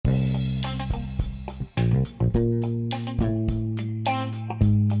You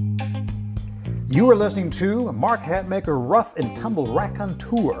are listening to Mark Hatmaker Rough and Tumble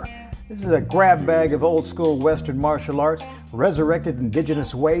Raconteur. This is a grab bag of old school Western martial arts, resurrected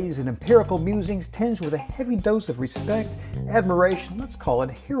indigenous ways, and empirical musings tinged with a heavy dose of respect, admiration, let's call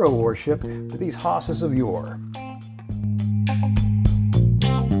it hero worship, for these hosses of yore.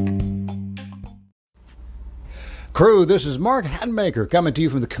 Crew, this is Mark Hatmaker coming to you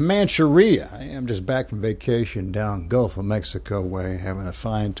from the Comancheria. I am just back from vacation down Gulf of Mexico way, having a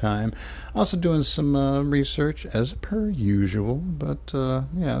fine time. Also doing some research as per usual, but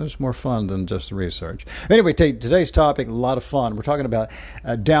yeah, there's more fun than just the research. Anyway, today's topic, a lot of fun. We're talking about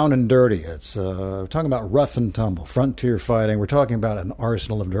down and dirty. We're talking about rough and tumble, frontier fighting. We're talking about an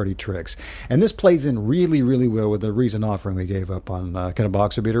arsenal of dirty tricks. And this plays in really, really well with the recent offering we gave up on can a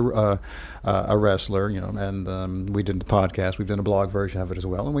boxer beat a wrestler, you know, and we did the podcast. We've done a blog version of it as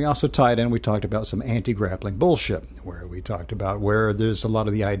well. And we also tied in, we talked about some anti-grappling bullshit, where we talked about where there's a lot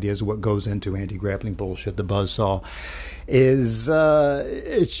of the ideas of what goes into anti-grappling bullshit. The buzzsaw is,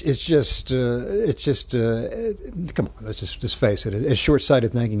 come on, let's just face it. It's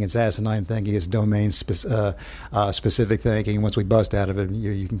short-sighted thinking, it's asinine thinking, it's domain-specific thinking. Once we bust out of it,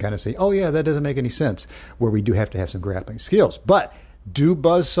 you can kind of say, oh yeah, that doesn't make any sense, where we do have to have some grappling skills. But do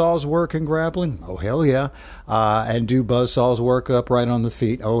buzzsaws work in grappling? Oh, hell yeah. And do buzzsaws work upright on the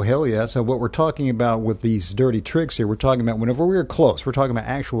feet? Oh, hell yeah. So what we're talking about with these dirty tricks here, we're talking about whenever we're close, we're talking about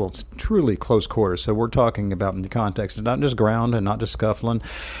actual, truly close quarters. So we're talking about in the context of not just ground and not just scuffling.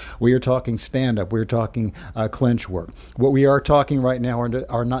 We are talking stand-up. We're talking clinch work. What we are talking right now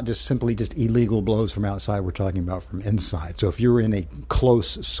are not just simply just illegal blows from outside. We're talking about from inside. So if you're in a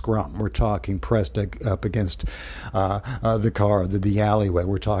close scrum, we're talking pressed up against the car, the alleyway.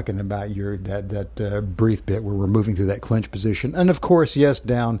 We're talking about that brief bit where we're moving through that clinch position. And of course, yes,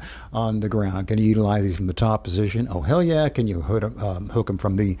 down on the ground. Can you utilize these from the top position? Oh, hell yeah. Can you hook them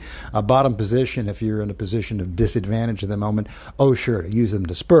from the bottom position if you're in a position of disadvantage at the moment? Oh, sure, to use them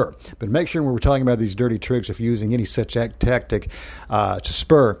to spur. But make sure when we're talking about these dirty tricks, if you're using any such tactic to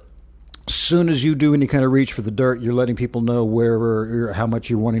spur, as soon as you do any kind of reach for the dirt, you're letting people know how much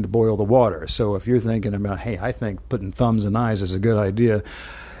you're wanting to boil the water. So if you're thinking about, hey, I think putting thumbs and eyes is a good idea,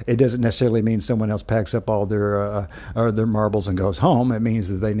 it doesn't necessarily mean someone else packs up all their marbles and goes home. It means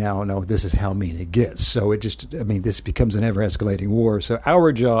that they now know this is how mean it gets. So this becomes an ever-escalating war. So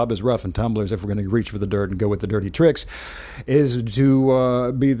our job as rough and tumblers, if we're going to reach for the dirt and go with the dirty tricks, is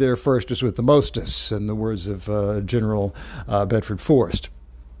to be there firstest with the mostest, in the words of General Bedford Forrest.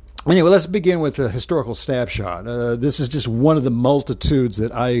 Anyway, let's begin with a historical snapshot. This is just one of the multitudes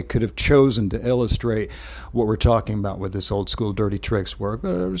that I could have chosen to illustrate what we're talking about with this old school dirty tricks work.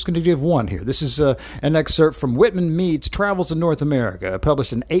 I'm just going to give one here. This is an excerpt from Whitman Mead's Travels in North America,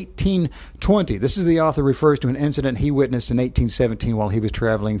 published in 1820. This is the author refers to an incident he witnessed in 1817 while he was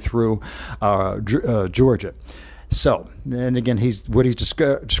traveling through Georgia. So, and again, he's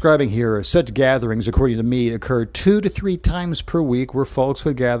describing here, such gatherings, according to Mead, occurred 2 to 3 times per week, where folks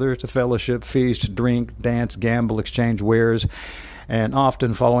would gather to fellowship, feast, drink, dance, gamble, exchange wares, and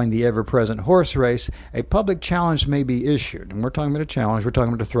often following the ever-present horse race, a public challenge may be issued. And we're talking about a challenge, we're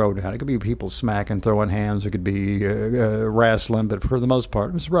talking about a throwdown. It could be people smacking, throwing hands, it could be wrestling, but for the most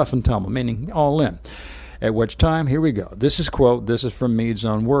part, it's rough and tumble, meaning all in. At which time, here we go. This is from Mead's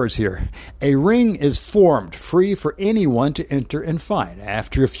own words here. A ring is formed, free for anyone to enter and fight.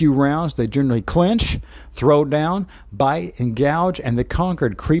 After a few rounds, they generally clinch, throw down, bite, and gouge, and the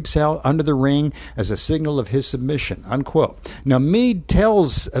conquered creeps out under the ring as a signal of his submission, unquote. Now, Mead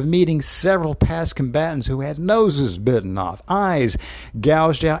tells of meeting several past combatants who had noses bitten off, eyes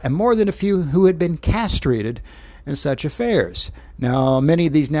gouged out, and more than a few who had been castrated in such affairs. Now, many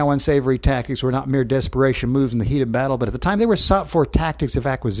of these now unsavory tactics were not mere desperation moves in the heat of battle, but at the time they were sought for tactics of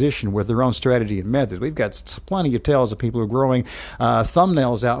acquisition with their own strategy and methods. We've got plenty of tales of people who are growing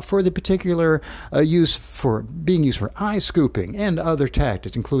thumbnails out for the particular being used for eye scooping and other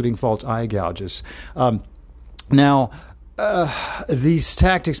tactics, including false eye gouges. These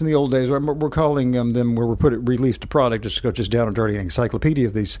tactics in the old days, we're calling them where we released a product, just down and dirty, an encyclopedia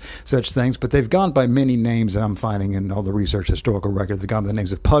of these such things, but they've gone by many names that I'm finding in all the research historical records. They've gone by the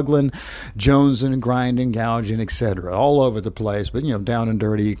names of puggling, jonesing, grinding, gouging, etc., all over the place, but down and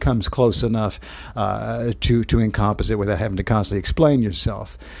dirty comes close enough to encompass it without having to constantly explain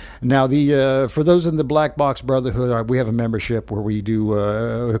yourself. Now, for those in the Black Box Brotherhood, we have a membership where we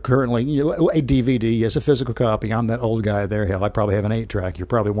do currently a DVD, yes, a physical copy. I'm that old guy there. Hell, I probably have an 8-track. You're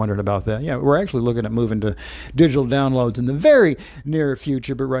probably wondering about that. Yeah, we're actually looking at moving to digital downloads in the very near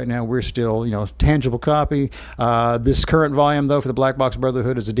future, but right now we're still, tangible copy. This current volume, though, for the Black Box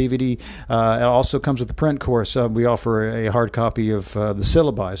Brotherhood is a DVD. It also comes with the print course. We offer a hard copy of the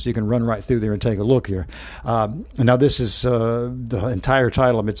syllabi, so you can run right through there and take a look here. Now, this is the entire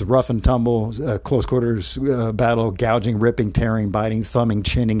title. It's a rough and tumble, close quarters battle, gouging, ripping, tearing, biting, thumbing,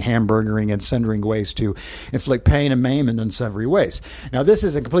 chinning, hamburgering, and sundering ways to inflict pain and maiming in sundry ways. Now, this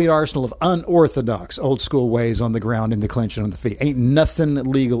is a complete arsenal of unorthodox, old-school ways on the ground, in the clinch, and on the feet. Ain't nothing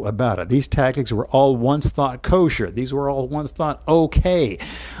legal about it. These tactics were all once thought kosher. These were all once thought okay.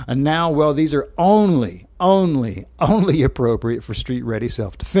 And now, well, these are only appropriate for street-ready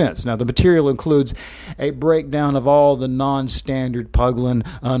self-defense. Now, the material includes a breakdown of all the non-standard Puglin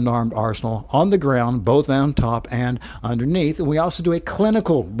unarmed arsenal on the ground, both on top and underneath. And we also do a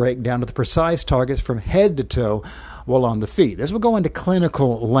clinical breakdown of the precise targets from head to toe while on the feet. As we'll go into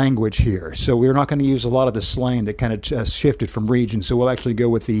clinical language here, so we're not going to use a lot of the slang that kind of shifted from region. So we'll actually go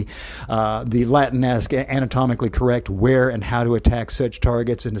with the Latin-esque, anatomically correct where and how to attack such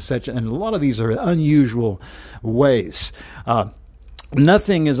targets, and a lot of these are unusual ways.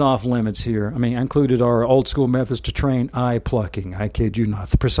 Nothing is off limits here. I mean, I included our old school methods to train eye plucking. I kid you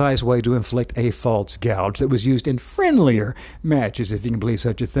not. The precise way to inflict a false gouge that was used in friendlier matches, if you can believe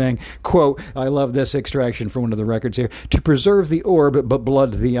such a thing. Quote, I love this extraction from one of the records here. To preserve the orb, but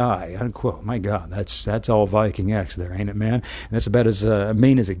blood the eye. Unquote. My God, that's all Viking X there, ain't it, man? And that's about as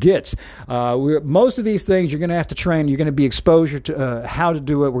mean as it gets. Most of these things you're going to have to train. You're going to be exposed to how to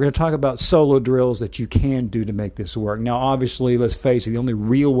do it. We're going to talk about solo drills that you can do to make this work. Now, obviously, let's face it, the only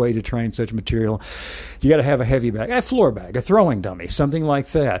real way to train such material, you got to have a heavy bag, a floor bag, a throwing dummy, something like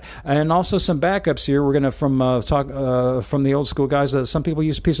that, and also some backups here. We're going to talk from the old school guys. Some people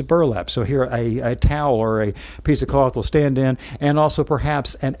use a piece of burlap, so here a towel or a piece of cloth will stand in, and also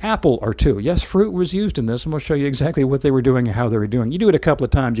perhaps an apple or two. Yes, fruit was used in this, and we'll show you exactly what they were doing and how they were doing. You do it a couple of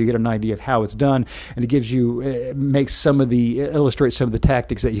times, you get an idea of how it's done, and it gives you illustrates some of the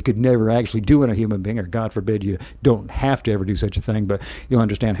tactics that you could never actually do in a human being, or God forbid you don't have to ever do such a thing, but you'll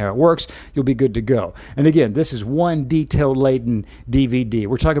understand how it works. You'll be good to go. And again, this is one detail-laden DVD.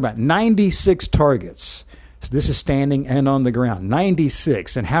 We're talking about 96 targets. So this is standing and on the ground.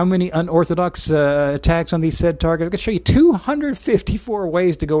 96. And how many unorthodox attacks on these said targets? I'm going to show you 254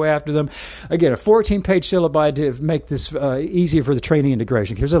 ways to go after them. Again, a 14-page syllabi to make this easier for the training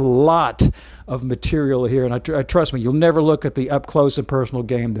integration. Here's a lot of material here, and I trust me, you'll never look at the up-close and personal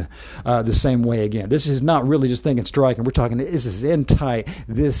game the same way again. This is not really just thinking striking. We're talking, this is in tight.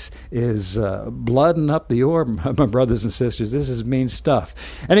 This is blooding up the orb, my brothers and sisters. This is mean stuff.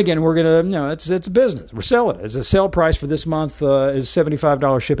 And again, we're going to, it's a business. We're selling it. As a sale price for this month is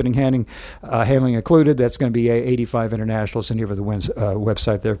 $75 shipping and handling included. That's going to be $85 international. Send you over the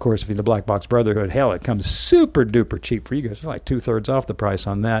website there. Of course, if you're the Black Box Brotherhood, hell, it comes super duper cheap for you guys. It's like 2/3 off the price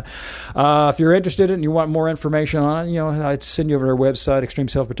on that. If you're interested in it and you want more information on it, I'd send you over to our website,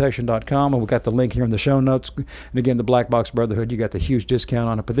 extremeselfprotection.com, and we've got the link here in the show notes. And again, the Black Box Brotherhood, you got the huge discount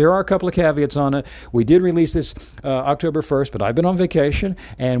on it. But there are a couple of caveats on it. We did release this October 1st, but I've been on vacation,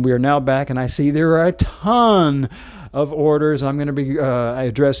 and we are now back, and I see there are a ton of orders. I'm going to be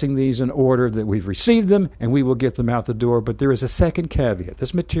addressing these in order that we've received them, and we will get them out the door. But there is a second caveat.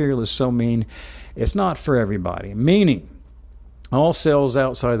 This material is so mean, it's not for everybody. Meaning, all sales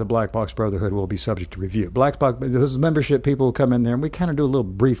outside the Black Box Brotherhood will be subject to review. Black Box, those membership people will come in there, and we kind of do a little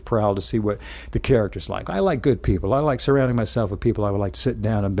brief prowl to see what the character's like. I like good people. I like surrounding myself with people I would like to sit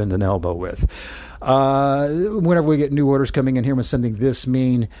down and bend an elbow with. Whenever we get new orders coming in here with something this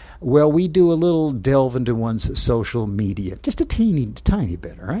mean, well, we do a little delve into one's social media. Just a tiny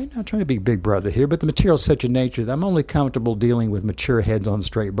bit, all right? Not trying to be big brother here, but the material's such a nature that I'm only comfortable dealing with mature heads on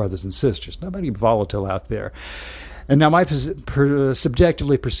straight brothers and sisters. Nobody volatile out there. And now my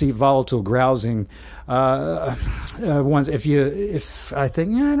subjectively perceived volatile grousing ones, if I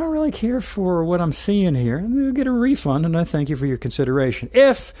think, I don't really care for what I'm seeing here, they'll get a refund, and I thank you for your consideration.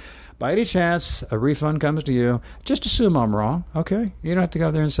 If by any chance a refund comes to you, just assume I'm wrong, okay? You don't have to go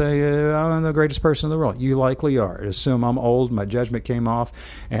out there and say, I'm the greatest person in the world. You likely are. Assume I'm old, my judgment came off,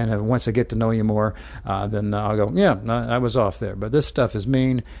 and once I get to know you more, then I'll go, yeah, I was off there. But this stuff is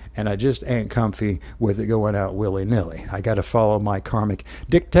mean, and I just ain't comfy with it going out willy-nilly. I got to follow my karmic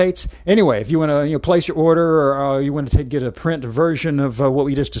dictates. Anyway, if you want to place your order, or you want to get a print version of what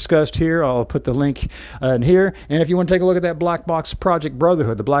we just discussed here, I'll put the link in here. And if you want to take a look at that Black Box Project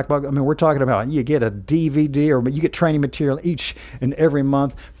Brotherhood, the Black Box mean, we're talking about you get a DVD or you get training material each and every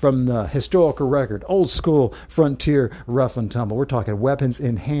month from the historical record, old school, frontier, rough and tumble. We're talking weapons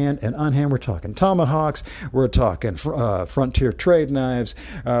in hand and unhand. We're talking tomahawks. We're talking frontier trade knives.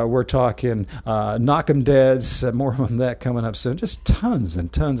 We're talking knock 'em deads. More on that coming up soon. Just tons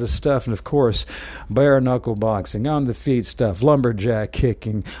and tons of stuff. And of course, bare knuckle boxing, on the feet stuff, lumberjack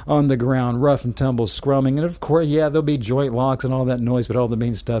kicking, on the ground, rough and tumble scrumming. And of course, yeah, there'll be joint locks and all that noise, but all the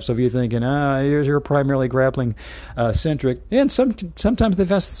mean stuff. So if you're thinking, you're primarily grappling centric, and sometimes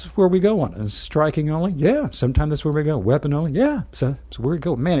that's where we go on. Is striking only? Yeah. Sometimes that's where we go. Weapon only? Yeah. So that's where we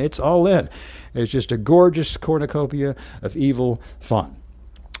go. Man, it's all in. It's just a gorgeous cornucopia of evil fun.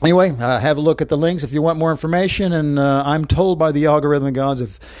 Anyway, have a look at the links if you want more information. And I'm told by the algorithm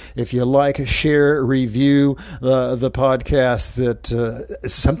gods, if you like, share, review the podcast, that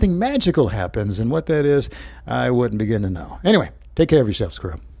something magical happens. And what that is, I wouldn't begin to know. Anyway, take care of yourselves,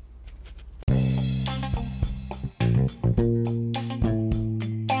 crew.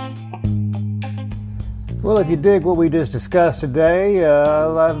 Well, if you dig what we just discussed today,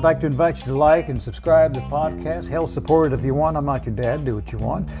 I'd like to invite you to like and subscribe to the podcast. Hell, support it if you want. I'm not your dad. Do what you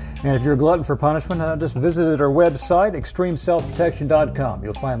want. And if you're a glutton for punishment, just visit our website, extremeselfprotection.com.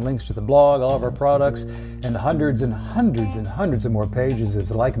 You'll find links to the blog, all of our products, and hundreds and hundreds and hundreds of more pages of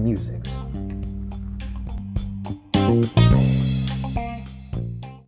like musics.